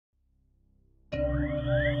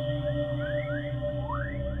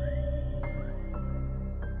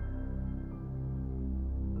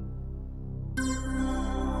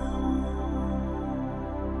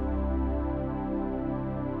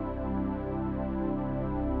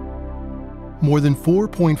More than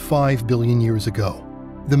 4.5 billion years ago,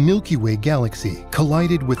 the Milky Way galaxy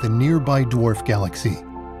collided with a nearby dwarf galaxy.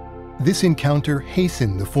 This encounter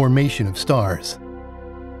hastened the formation of stars.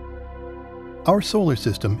 Our solar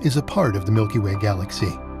system is a part of the Milky Way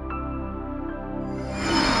galaxy.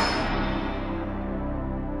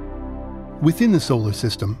 Within the solar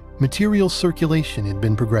system, material circulation had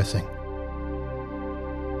been progressing.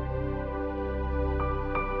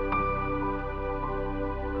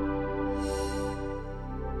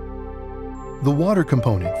 The water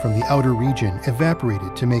component from the outer region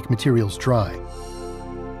evaporated to make materials dry.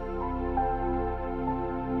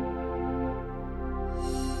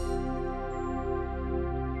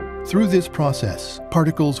 Through this process,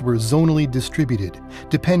 particles were zonally distributed,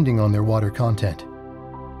 depending on their water content.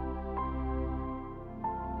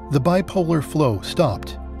 The bipolar flow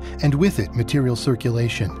stopped, and with it, material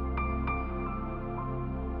circulation.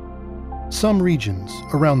 Some regions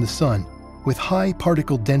around the Sun with high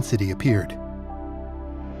particle density appeared.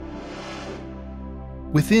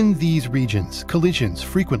 Within these regions, collisions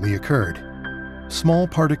frequently occurred. Small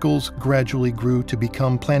particles gradually grew to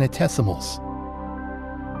become planetesimals.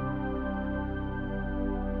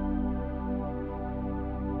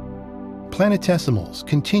 Planetesimals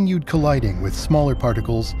continued colliding with smaller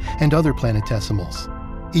particles and other planetesimals,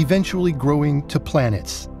 eventually growing to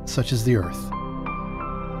planets, such as the Earth.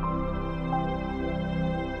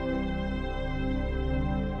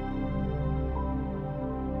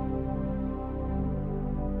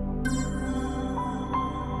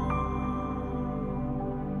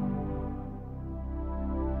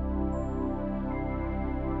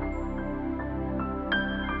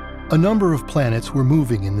 A number of planets were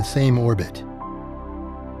moving in the same orbit.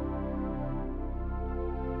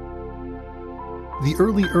 The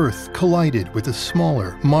early Earth collided with a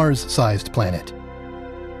smaller, Mars-sized planet.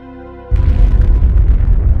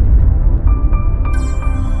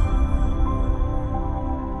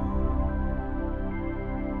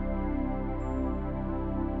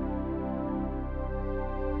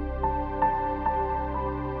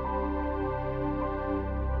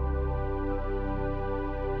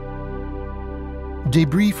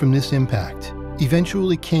 Debris from this impact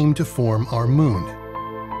eventually came to form our Moon.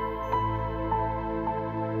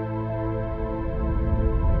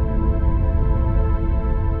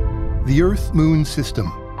 The Earth-Moon system,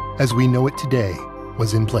 as we know it today,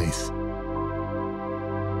 was in place.